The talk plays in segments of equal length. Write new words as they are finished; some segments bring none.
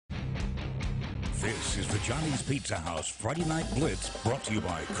This is the Johnny's Pizza House Friday Night Blitz, brought to you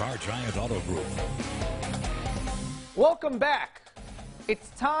by Car Giant Auto Group. Welcome back. It's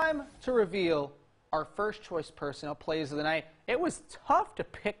time to reveal our first choice personnel plays of the night. It was tough to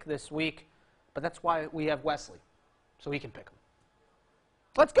pick this week, but that's why we have Wesley, so he can pick them.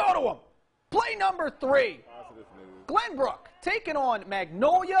 Let's go to him. Play number 3. Glenbrook taking on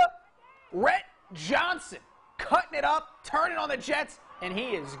Magnolia. Rhett Johnson cutting it up, turning on the Jets, and he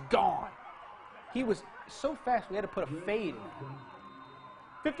is gone. He was so fast we had to put a fade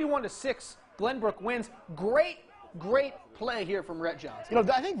in. 51-6, Glenbrook wins. Great play here from Rhett Johnson. You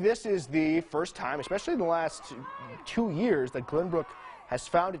know, I think this is the first time, especially in the last 2 years, that Glenbrook has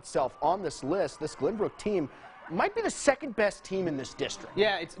found itself on this list. This Glenbrook team might be the second best team in this district.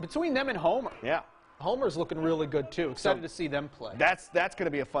 Yeah, it's between them and Homer. Yeah. Homer's looking really good, too. Excited to see them play. That's going to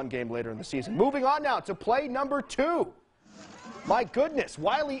be a fun game later in the season. Moving on now to play number 2. My goodness,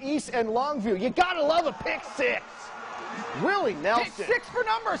 Wiley East and Longview. You got to love a pick 6. Willie Nelson. Pick 6 for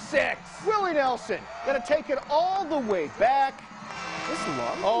number 6. Willie Nelson going to take it all the way back. This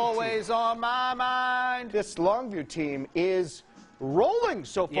Longview Always team, on my mind. This Longview team is rolling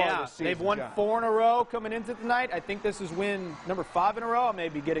so far this season. They've won 4 in a row coming into tonight. I think this is win number 5 in a row. I may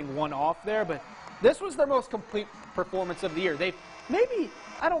be getting one off there, but this was their most complete performance of the year. They've maybe,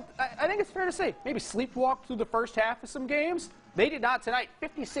 I think it's fair to say, maybe sleepwalked through the first half of some games. They did not tonight.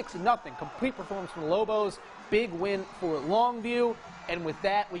 56-0. Complete performance from the Lobos. Big win for Longview. And with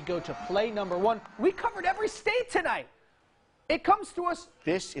that, we go to play number 1. We covered every state tonight. It comes to us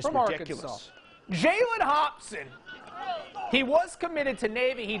from ridiculous. Arkansas. Jalen Hobson. He was committed to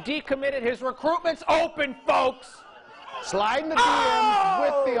Navy. He decommitted. His recruitment's open, folks. Sliding the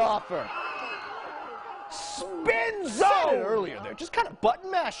DM with the offer. Spin Said it zone. earlier there. Just kind of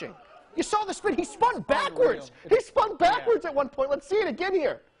button mashing. You saw the spin. He spun backwards. He spun backwards at one point. Let's see it again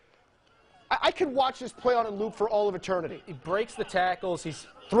here. I could watch this play on a loop for all of eternity. He breaks the tackles. He's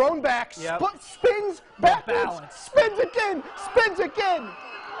thrown back, spins backwards, spins again.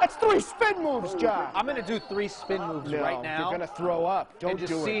 That's 3 spin moves, John. I'm going to do 3 spin moves right now. You're going to throw up. Don't do it.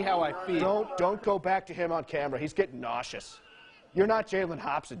 Just see how I feel. Don't go back to him on camera. He's getting nauseous. You're not Jalen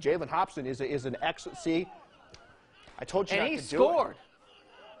Hobson. Jalen Hobson is an excellent. See, I told you not to do it. And he scored.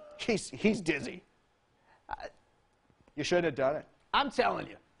 He's dizzy. You shouldn't have done it. I'm telling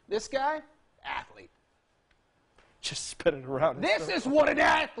you, this guy, athlete. Just spin it around. This is what an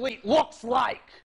athlete looks like.